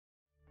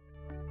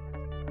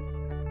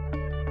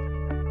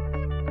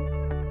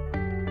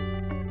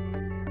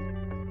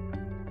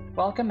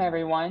Welcome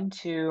everyone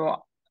to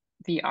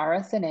the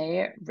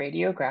RSNA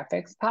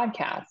Radiographics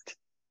podcast.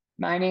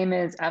 My name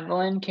is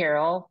Evelyn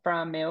Carroll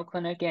from Mayo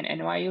Clinic in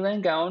NYU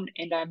Langone,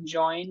 and I'm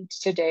joined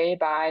today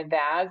by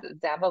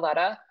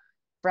Zavaletta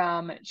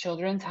from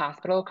Children's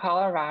Hospital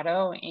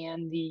Colorado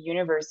and the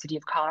University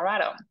of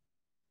Colorado.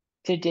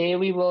 Today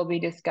we will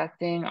be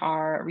discussing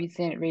our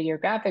recent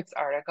radiographics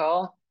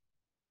article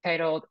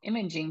titled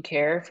Imaging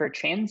Care for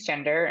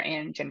Transgender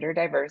and Gender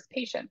Diverse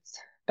Patients,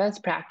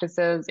 Best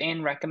Practices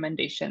and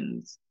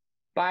Recommendations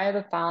by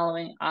the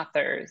following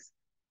authors: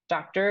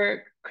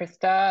 Dr.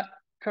 Krista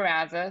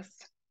Karazis,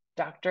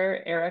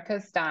 Dr. Erica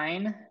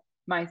Stein,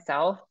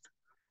 myself,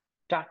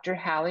 Dr.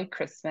 Hallie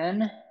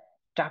Chrisman,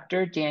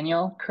 Dr.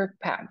 Daniel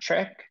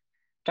Kirkpatrick,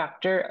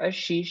 Dr.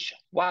 Ashish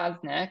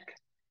Wozniak,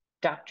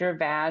 Dr.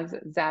 Vaz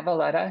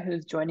Zavaletta,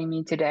 who's joining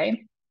me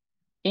today,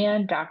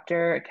 and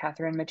Dr.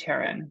 Catherine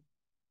Maturin.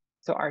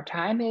 So our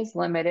time is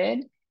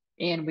limited,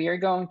 and we are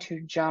going to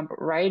jump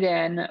right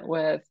in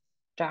with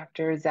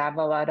Dr.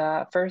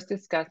 Zavaletta, first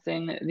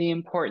discussing the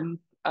importance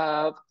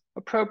of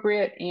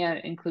appropriate and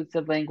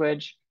inclusive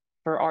language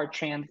for our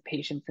trans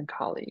patients and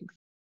colleagues.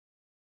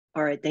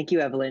 All right, thank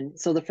you, Evelyn.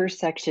 So the first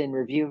section,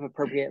 review of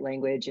appropriate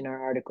language in our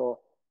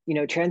article,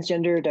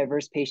 transgender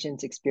diverse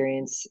patients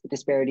experience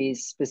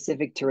disparities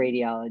specific to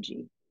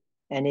radiology.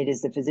 And it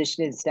is the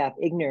physician and staff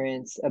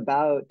ignorance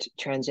about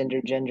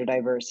transgender, gender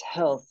diverse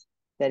health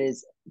that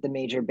is the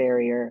major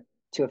barrier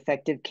to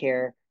effective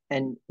care,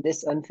 and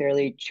this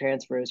unfairly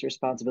transfers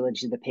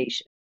responsibility to the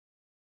patient.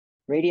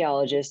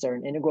 Radiologists are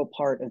an integral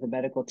part of the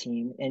medical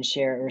team and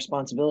share a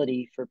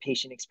responsibility for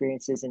patient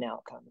experiences and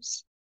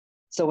outcomes.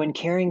 So when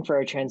caring for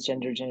our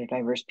transgender, gender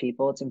diverse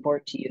people, it's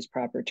important to use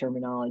proper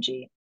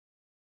terminology.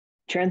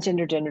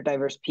 Transgender, gender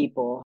diverse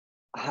people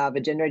have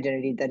a gender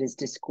identity that is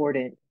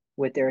discordant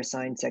with their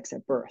assigned sex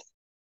at birth.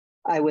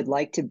 I would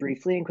like to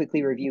briefly and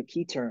quickly review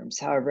key terms.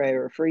 However, I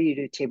refer you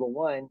to Table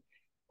 1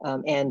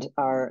 and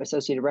our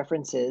associated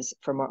references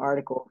from our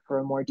article for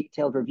a more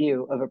detailed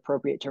review of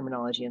appropriate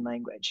terminology and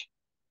language.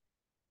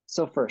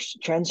 So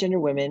first, transgender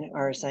women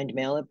are assigned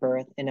male at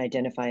birth and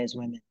identify as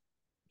women.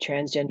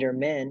 Transgender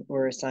men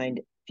were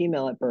assigned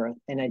female at birth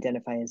and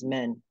identify as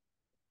men.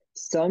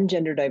 Some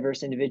gender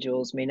diverse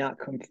individuals may not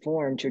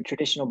conform to a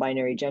traditional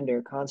binary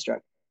gender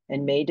construct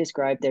and may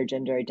describe their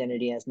gender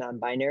identity as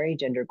non-binary,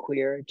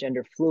 genderqueer,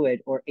 gender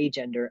fluid, or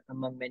agender,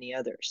 among many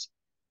others.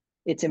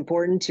 It's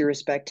important to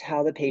respect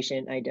how the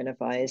patient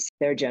identifies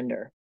their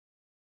gender.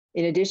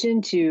 In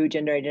addition to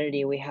gender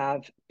identity, we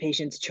have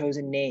patient's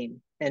chosen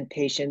name and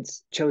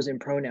patient's chosen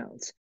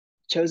pronouns.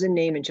 Chosen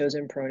name and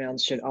chosen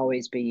pronouns should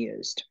always be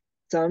used.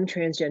 Some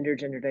transgender,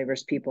 gender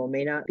diverse people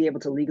may not be able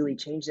to legally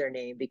change their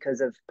name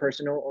because of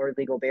personal or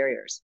legal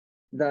barriers.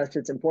 Thus,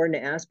 it's important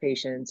to ask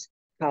patients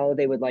how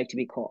they would like to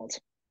be called.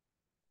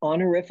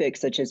 Honorifics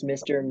such as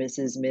Mr. or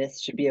Mrs. Smith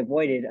should be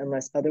avoided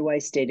unless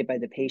otherwise stated by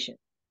the patient.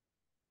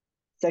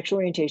 Sexual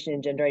orientation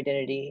and gender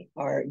identity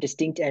are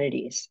distinct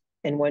entities,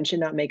 and one should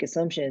not make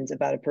assumptions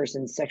about a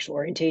person's sexual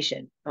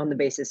orientation on the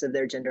basis of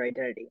their gender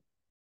identity.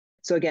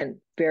 So again,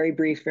 very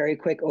brief, very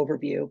quick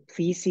overview.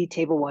 Please see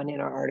Table 1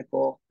 in our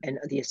article and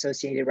the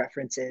associated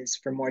references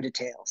for more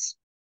details.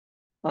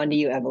 On to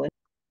you, Evelyn.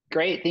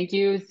 Great. Thank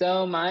you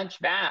so much,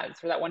 Vaz,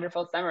 for that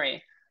wonderful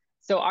summary.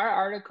 So our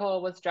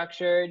article was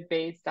structured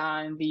based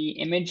on the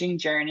imaging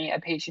journey a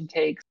patient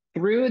takes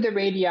through the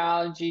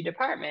radiology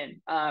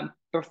department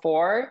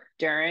before,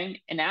 during,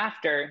 and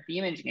after the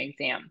imaging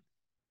exam.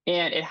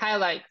 And it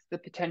highlights the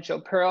potential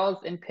pearls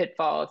and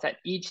pitfalls at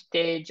each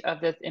stage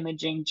of this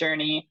imaging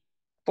journey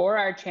for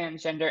our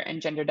transgender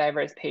and gender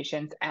diverse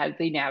patients as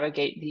they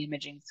navigate the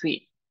imaging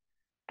suite.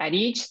 At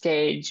each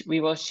stage,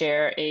 we will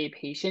share a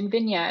patient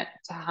vignette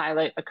to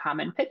highlight a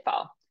common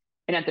pitfall.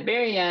 And at the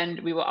very end,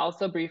 we will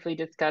also briefly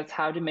discuss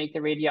how to make the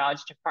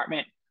radiology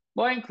department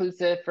more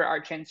inclusive for our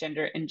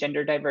transgender and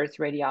gender diverse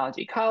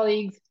radiology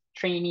colleagues,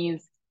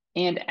 trainees,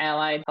 and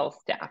allied health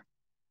staff.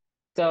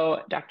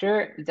 So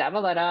Dr.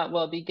 Zavaletta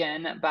will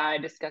begin by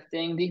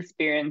discussing the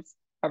experience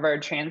of our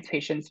trans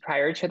patients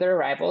prior to their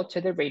arrival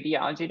to the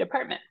radiology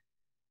department.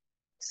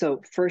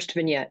 So first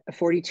vignette, a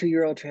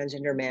 42-year-old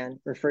transgender man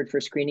referred for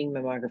screening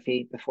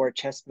mammography before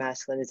chest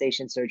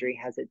masculinization surgery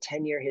has a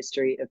 10-year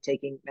history of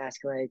taking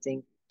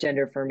masculinizing,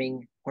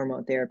 gender-affirming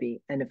hormone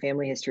therapy and a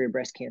family history of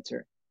breast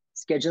cancer.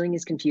 Scheduling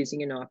is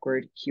confusing and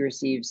awkward. He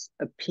receives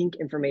a pink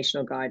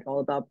informational guide all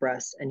about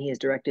breasts, and he is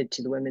directed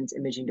to the women's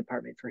imaging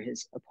department for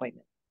his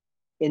appointment.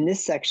 In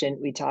this section,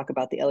 we talk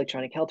about the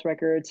electronic health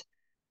records,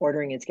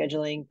 ordering and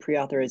scheduling,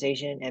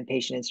 pre-authorization, and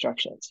patient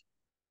instructions.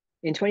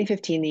 In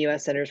 2015, the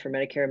U.S. Centers for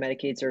Medicare and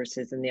Medicaid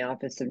Services and the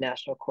Office of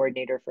National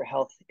Coordinator for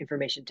Health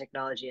Information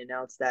Technology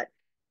announced that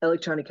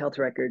electronic health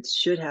records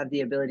should have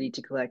the ability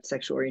to collect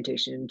sexual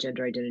orientation and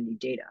gender identity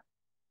data.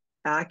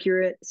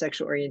 Accurate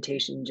sexual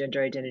orientation and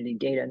gender identity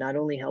data not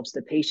only helps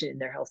the patient in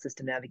their health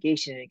system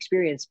navigation and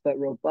experience, but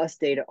robust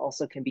data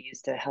also can be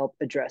used to help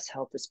address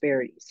health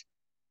disparities.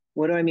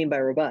 What do I mean by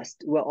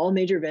robust? Well, all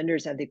major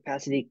vendors have the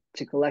capacity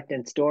to collect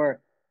and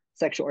store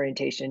sexual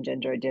orientation,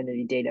 gender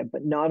identity data,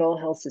 but not all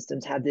health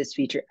systems have this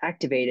feature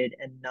activated,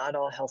 and not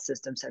all health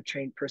systems have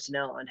trained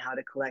personnel on how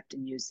to collect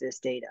and use this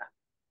data.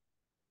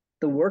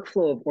 The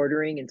workflow of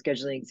ordering and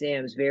scheduling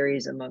exams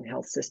varies among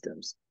health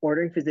systems.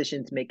 Ordering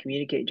physicians may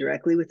communicate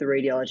directly with the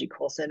radiology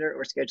call center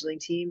or scheduling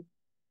team,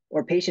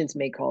 or patients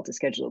may call to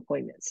schedule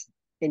appointments.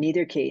 In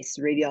either case,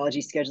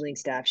 radiology scheduling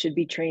staff should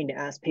be trained to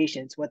ask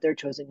patients what their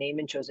chosen name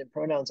and chosen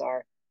pronouns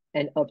are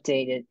and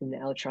update it in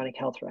the electronic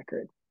health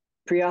record.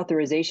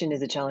 Pre-authorization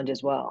is a challenge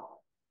as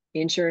well.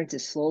 Insurance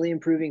is slowly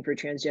improving for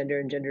transgender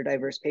and gender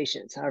diverse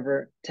patients.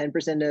 However,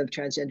 10% of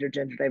transgender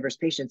gender diverse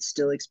patients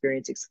still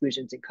experience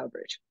exclusions in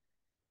coverage.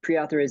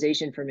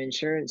 Pre-authorization from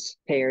insurance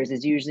payers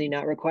is usually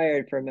not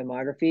required for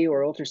mammography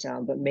or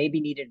ultrasound, but may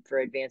be needed for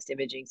advanced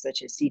imaging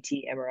such as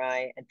CT,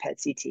 MRI, and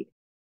PET-CT.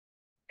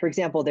 For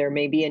example, there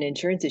may be an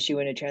insurance issue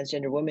when a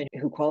transgender woman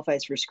who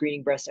qualifies for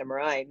screening breast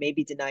MRI may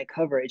be denied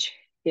coverage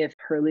if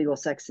her legal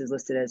sex is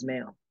listed as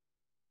male.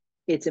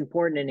 It's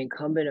important and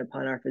incumbent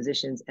upon our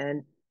physicians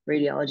and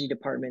radiology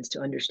departments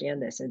to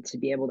understand this and to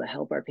be able to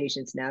help our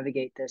patients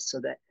navigate this so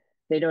that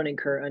they don't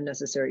incur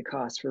unnecessary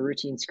costs for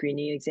routine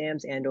screening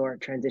exams and/or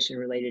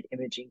transition-related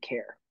imaging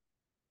care.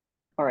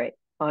 All right,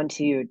 on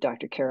to you,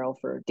 Dr. Carroll,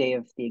 for day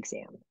of the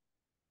exam.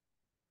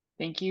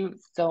 Thank you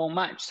so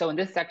much. So in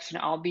this section,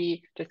 I'll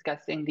be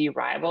discussing the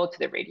arrival to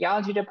the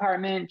radiology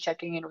department,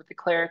 checking in with the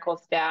clerical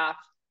staff,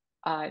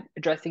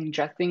 addressing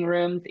dressing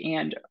rooms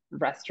and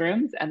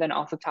restrooms, and then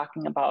also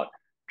talking about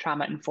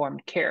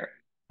trauma-informed care.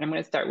 And I'm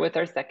going to start with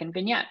our second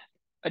vignette.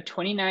 A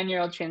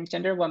 29-year-old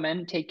transgender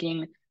woman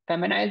taking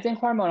feminizing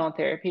hormonal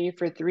therapy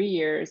for 3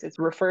 years is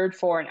referred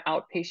for an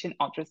outpatient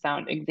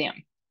ultrasound exam.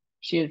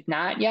 She has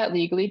not yet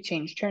legally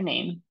changed her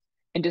name,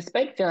 and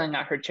despite filling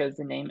out her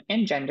chosen name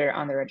and gender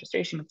on the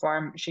registration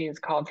form, she is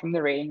called from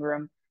the waiting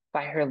room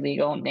by her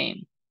legal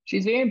name.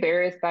 She's very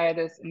embarrassed by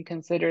this and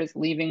considers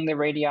leaving the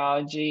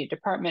radiology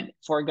department,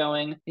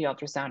 foregoing the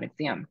ultrasound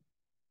exam.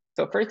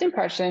 So first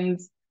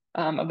impressions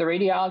of the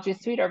radiology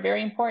suite are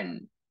very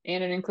important,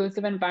 and an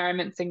inclusive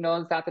environment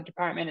signals that the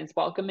department is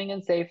welcoming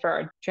and safe for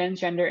our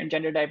transgender and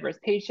gender diverse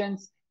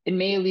patients. It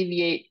may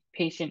alleviate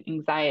patient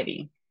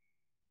anxiety.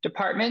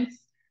 Departments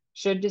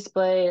should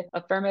display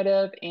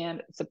affirmative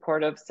and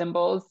supportive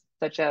symbols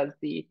such as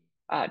the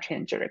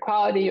transgender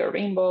equality or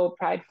rainbow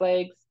pride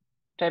flags.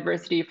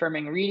 Diversity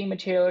affirming reading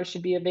materials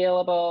should be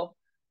available,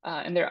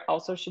 and there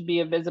also should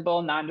be a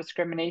visible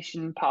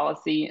non-discrimination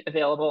policy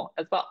available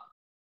as well.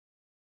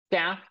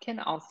 Staff can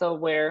also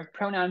wear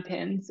pronoun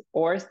pins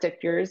or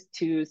stickers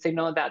to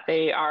signal that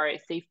they are a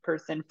safe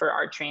person for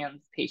our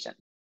trans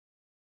patients.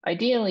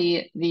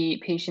 Ideally,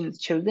 the patient's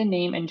chosen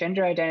name and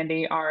gender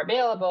identity are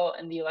available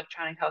in the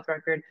electronic health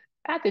record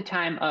at the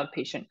time of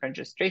patient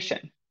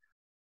registration.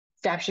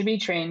 Staff should be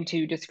trained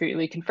to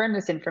discreetly confirm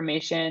this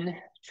information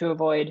to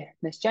avoid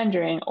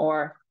misgendering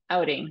or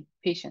outing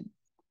patients.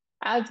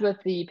 As with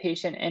the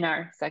patient in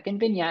our second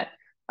vignette,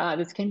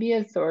 this can be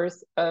a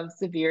source of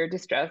severe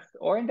distress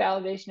or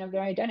invalidation of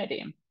their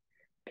identity.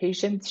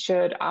 Patients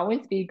should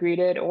always be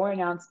greeted or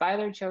announced by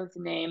their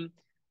chosen name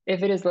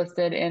if it is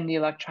listed in the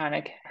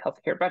electronic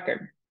healthcare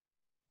record.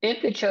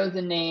 If the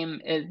chosen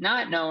name is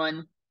not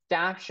known,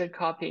 staff should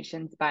call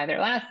patients by their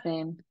last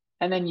name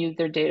and then use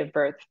their date of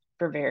birth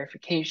for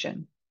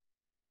verification.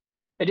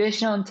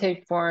 Additional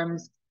intake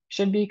forms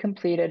should be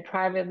completed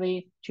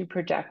privately to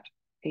protect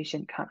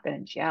patient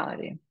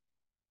confidentiality.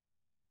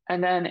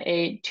 And then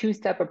a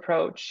two-step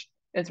approach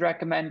is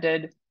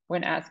recommended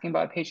when asking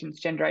about a patient's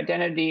gender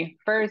identity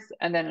first,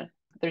 and then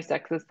their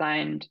sex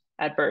assigned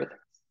at birth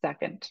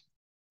second.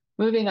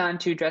 Moving on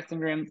to dressing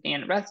rooms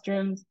and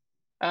restrooms.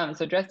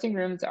 So dressing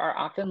rooms are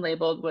often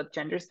labeled with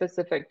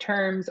gender-specific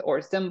terms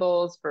or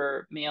symbols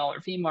for male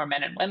or female,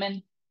 men and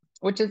women,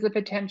 which is a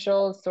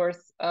potential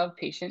source of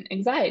patient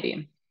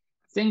anxiety.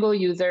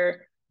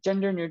 Single-user,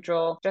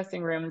 gender-neutral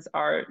dressing rooms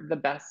are the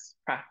best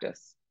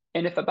practice.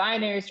 And if a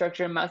binary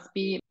structure must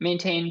be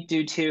maintained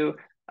due to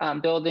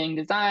building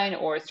design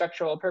or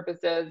structural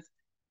purposes,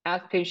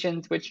 ask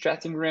patients which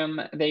dressing room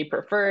they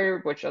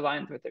prefer, which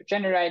aligns with their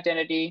gender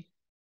identity,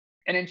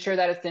 and ensure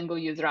that a single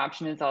user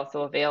option is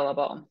also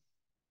available.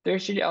 There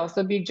should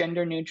also be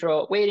gender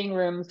neutral waiting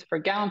rooms for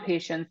gown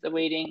patients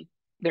awaiting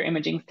their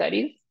imaging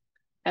studies.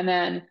 And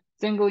then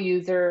single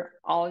user,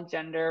 all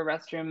gender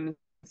restrooms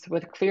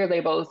with clear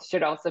labels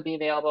should also be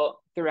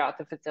available throughout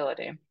the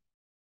facility.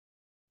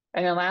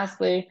 And then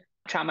lastly,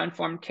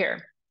 trauma-informed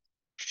care.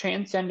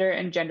 Transgender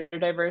and gender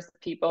diverse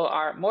people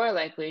are more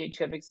likely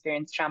to have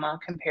experienced trauma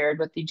compared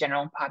with the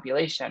general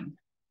population.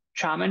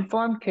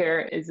 Trauma-informed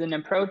care is an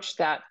approach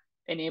that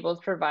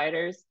enables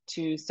providers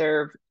to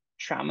serve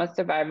trauma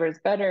survivors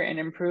better and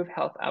improve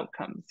health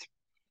outcomes.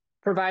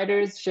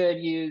 Providers should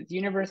use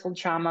universal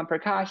trauma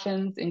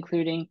precautions,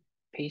 including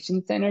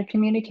patient-centered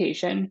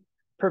communication,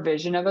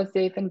 provision of a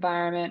safe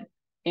environment,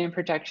 and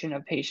protection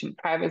of patient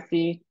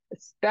privacy,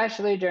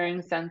 especially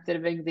during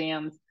sensitive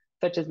exams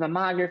such as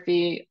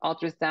mammography,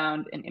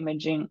 ultrasound, and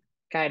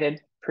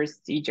imaging-guided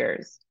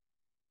procedures.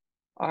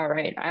 All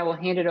right, I will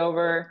hand it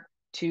over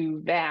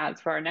to Vaz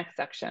for our next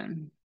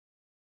section.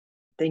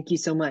 Thank you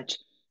so much.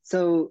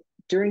 So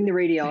during the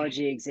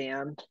radiology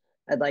exam,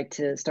 I'd like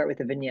to start with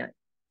a vignette.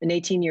 An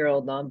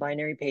 18-year-old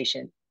non-binary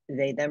patient,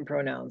 they them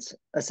pronouns,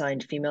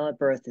 assigned female at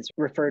birth, is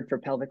referred for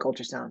pelvic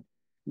ultrasound.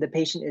 The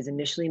patient is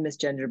initially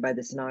misgendered by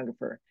the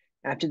sonographer.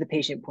 After the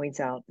patient points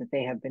out that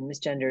they have been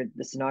misgendered,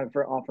 the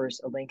sonographer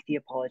offers a lengthy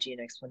apology and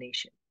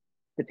explanation.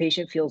 The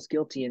patient feels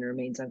guilty and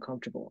remains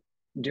uncomfortable.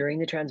 During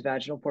the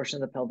transvaginal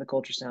portion of the pelvic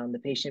ultrasound, the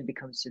patient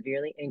becomes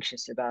severely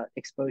anxious about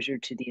exposure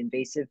to the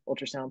invasive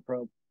ultrasound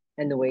probe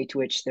and the way to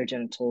which their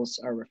genitals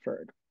are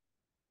referred.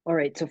 All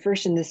right, so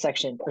first in this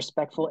section,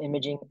 respectful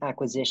imaging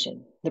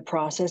acquisition. The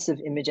process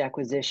of image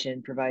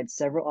acquisition provides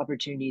several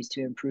opportunities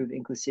to improve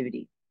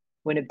inclusivity.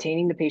 When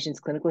obtaining the patient's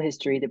clinical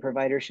history, the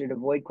provider should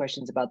avoid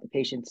questions about the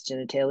patient's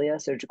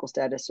genitalia, surgical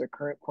status, or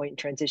current point in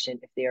transition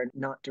if they are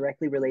not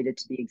directly related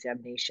to the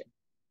examination.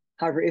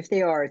 However, if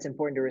they are, it's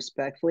important to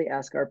respectfully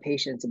ask our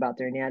patients about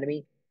their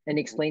anatomy and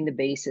explain the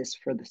basis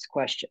for this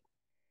question.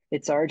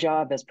 It's our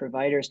job as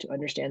providers to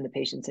understand the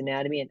patient's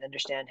anatomy and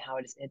understand how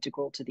it is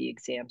integral to the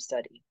exam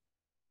study.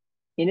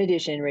 In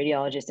addition,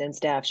 radiologists and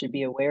staff should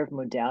be aware of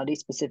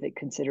modality-specific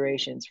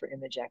considerations for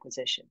image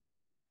acquisition.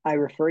 I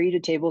refer you to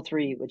Table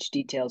 3, which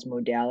details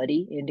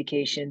modality,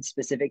 indications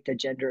specific to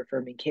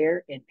gender-affirming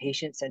care, and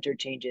patient-centered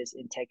changes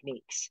in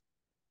techniques.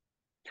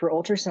 For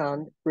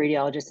ultrasound,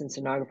 radiologists and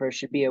sonographers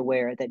should be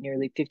aware that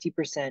nearly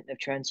 50% of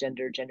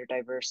transgender,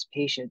 gender-diverse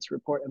patients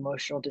report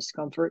emotional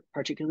discomfort,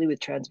 particularly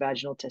with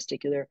transvaginal,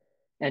 testicular,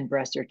 and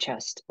breast or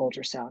chest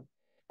ultrasound.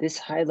 This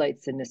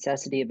highlights the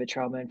necessity of a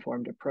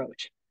trauma-informed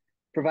approach.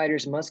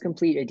 Providers must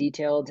complete a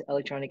detailed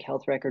electronic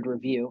health record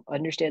review,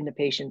 understand the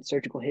patient's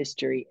surgical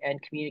history,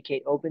 and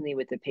communicate openly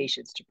with the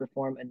patients to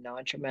perform a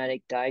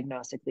non-traumatic,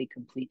 diagnostically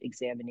complete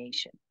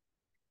examination.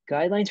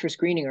 Guidelines for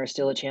screening are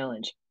still a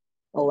challenge.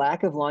 A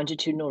lack of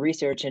longitudinal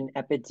research and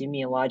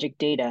epidemiologic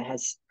data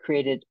has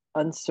created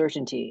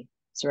uncertainty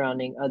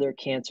surrounding other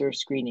cancer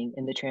screening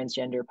in the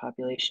transgender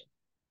population.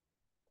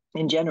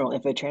 In general,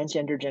 if a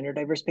transgender, gender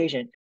diverse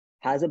patient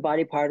has a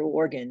body part or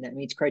organ that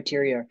meets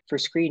criteria for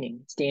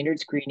screening, standard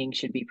screening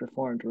should be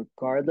performed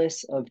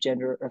regardless of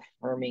gender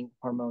affirming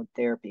hormone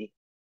therapy.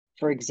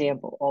 For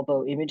example,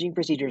 although imaging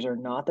procedures are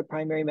not the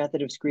primary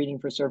method of screening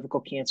for cervical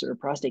cancer or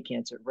prostate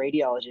cancer,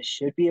 radiologists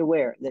should be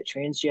aware that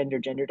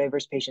transgender, gender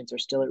diverse patients are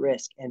still at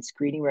risk, and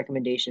screening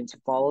recommendations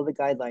follow the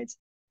guidelines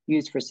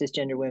used for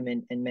cisgender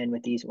women and men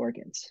with these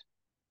organs.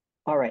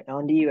 All right,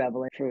 on to you,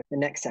 Evelyn, for the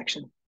next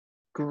section.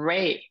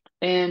 Great.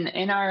 And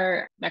in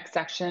our next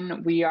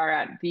section, we are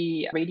at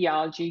the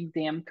radiology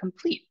exam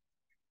complete.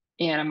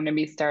 And I'm going to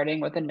be starting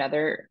with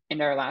another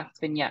in our last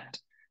vignette.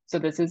 So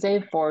this is a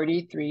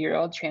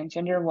 43-year-old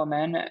transgender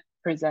woman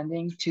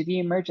presenting to the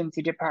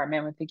emergency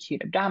department with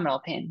acute abdominal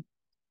pain.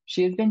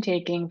 She has been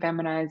taking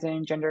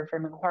feminizing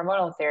gender-affirming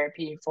hormonal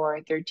therapy for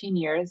 13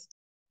 years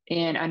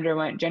and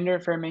underwent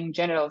gender-affirming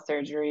genital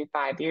surgery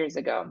 5 years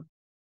ago.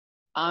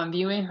 On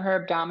viewing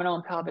her abdominal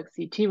and pelvic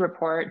CT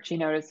report, she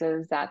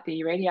notices that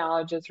the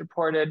radiologist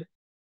reported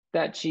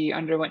that she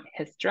underwent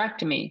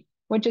hysterectomy,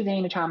 which is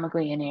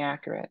anatomically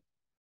inaccurate.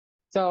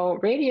 So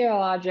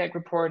radiologic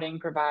reporting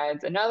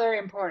provides another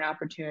important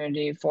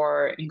opportunity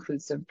for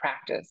inclusive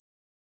practice.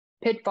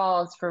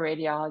 Pitfalls for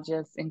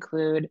radiologists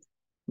include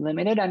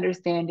limited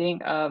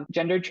understanding of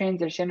gender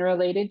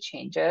transition-related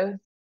changes,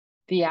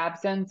 the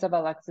absence of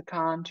a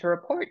lexicon to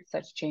report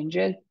such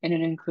changes in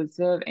an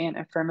inclusive and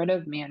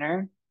affirmative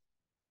manner,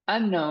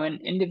 unknown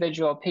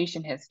individual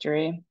patient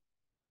history,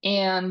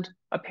 and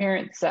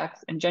apparent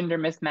sex and gender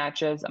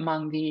mismatches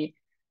among the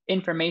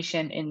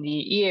information in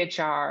the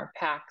EHR,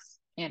 PACS,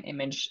 and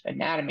image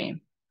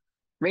anatomy.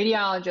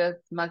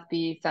 Radiologists must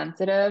be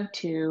sensitive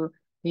to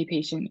the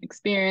patient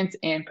experience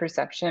and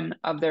perception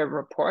of their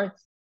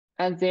reports,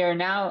 as they are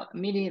now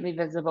immediately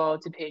visible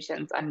to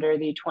patients under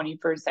the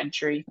 21st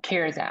Century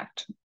CARES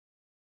Act.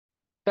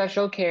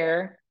 Special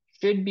care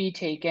should be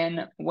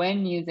taken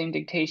when using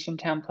dictation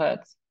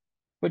templates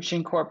which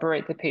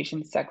incorporate the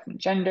patient's sex and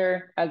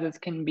gender, as this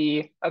can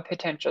be a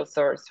potential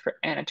source for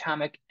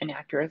anatomic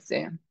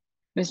inaccuracy.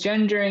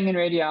 Misgendering in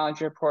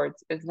radiology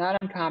reports is not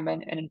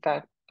uncommon and in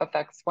fact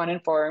affects 1 in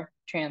 4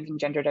 trans and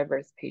gender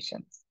diverse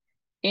patients,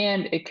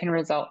 and it can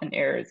result in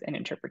errors in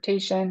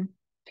interpretation,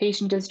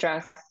 patient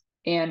distress,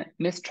 and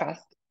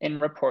mistrust in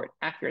report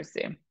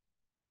accuracy.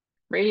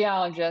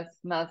 Radiologists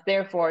must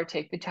therefore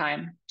take the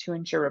time to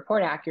ensure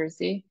report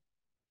accuracy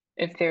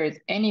if there is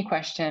any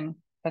question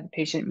that the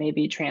patient may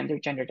be trans or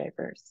gender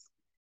diverse.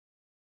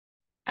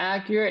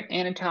 Accurate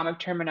anatomic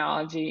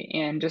terminology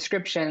and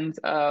descriptions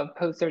of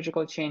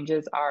post-surgical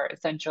changes are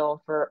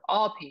essential for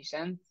all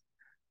patients,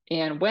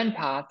 and when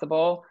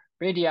possible,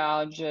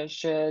 radiologists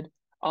should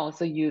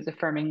also use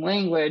affirming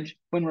language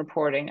when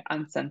reporting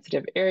on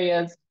sensitive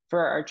areas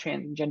for our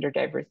trans and gender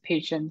diverse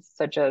patients,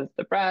 such as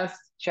the breast,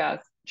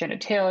 chest,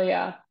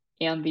 genitalia,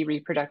 and the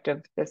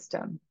reproductive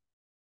system.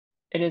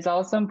 It is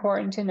also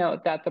important to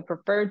note that the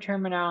preferred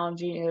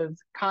terminology is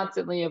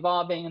constantly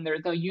evolving and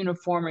there's no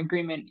uniform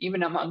agreement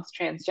even amongst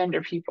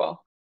transgender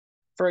people.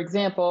 For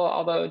example,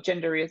 although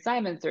gender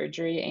reassignment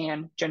surgery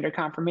and gender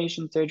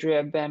confirmation surgery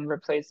have been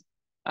replaced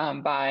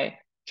by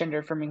gender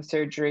affirming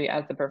surgery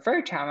as the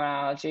preferred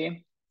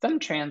terminology, some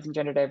trans and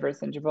gender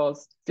diverse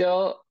intervals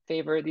still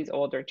favor these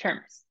older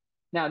terms.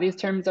 Now, these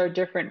terms are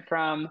different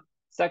from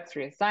sex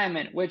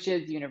reassignment, which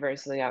is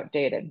universally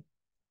outdated.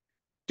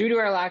 Due to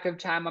our lack of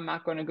time, I'm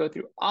not going to go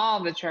through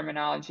all the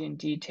terminology in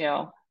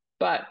detail,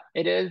 but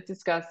it is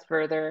discussed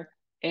further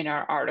in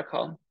our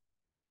article.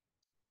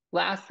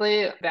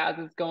 Lastly, Baz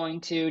is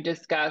going to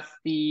discuss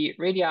the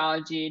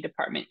radiology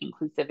department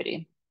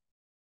inclusivity.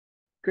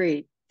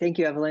 Great. Thank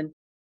you, Evelyn.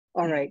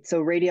 All right.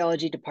 So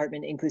radiology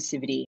department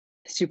inclusivity,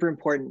 super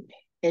important.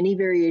 Any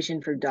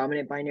variation from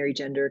dominant binary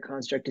gender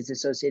construct is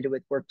associated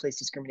with workplace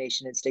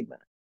discrimination and stigma.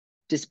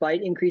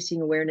 Despite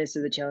increasing awareness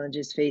of the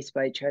challenges faced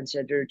by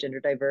transgender, gender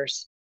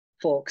diverse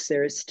folks,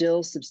 there is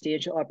still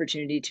substantial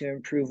opportunity to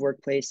improve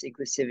workplace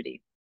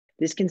inclusivity.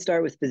 This can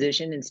start with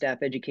physician and staff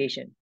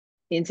education.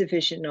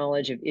 Insufficient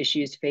knowledge of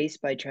issues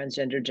faced by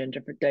transgender, gender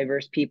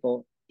diverse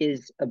people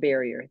is a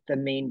barrier, the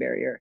main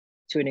barrier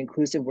to an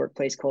inclusive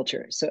workplace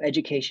culture. So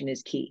education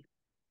is key.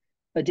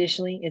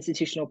 Additionally,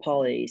 institutional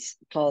policies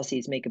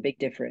make a big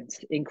difference.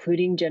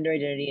 Including gender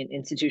identity and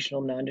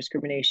institutional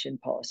non-discrimination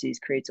policies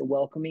creates a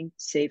welcoming,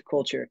 safe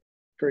culture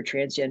for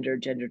transgender,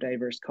 gender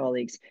diverse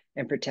colleagues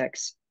and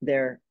protects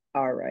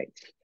our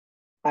rights.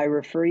 I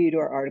refer you to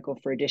our article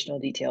for additional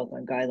details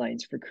on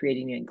guidelines for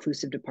creating an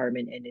inclusive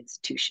department and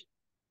institution.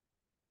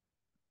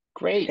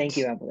 Great. Thank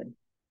you, Evelyn.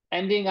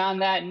 Ending on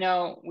that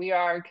note, we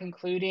are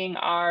concluding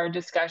our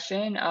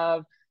discussion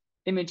of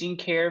imaging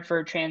care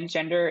for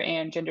transgender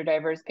and gender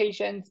diverse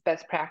patients,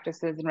 best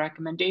practices and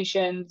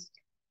recommendations.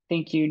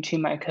 Thank you to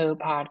my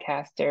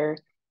co-podcaster,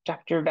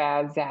 Dr.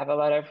 Vaz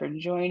Zavaletta, for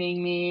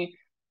joining me.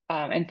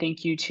 And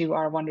thank you to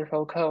our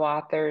wonderful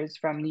co-authors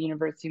from the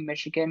University of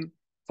Michigan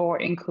for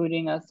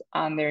including us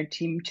on their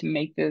team to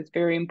make this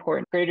very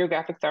important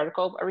RadioGraphics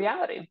article a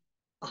reality.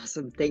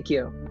 Awesome. Thank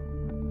you.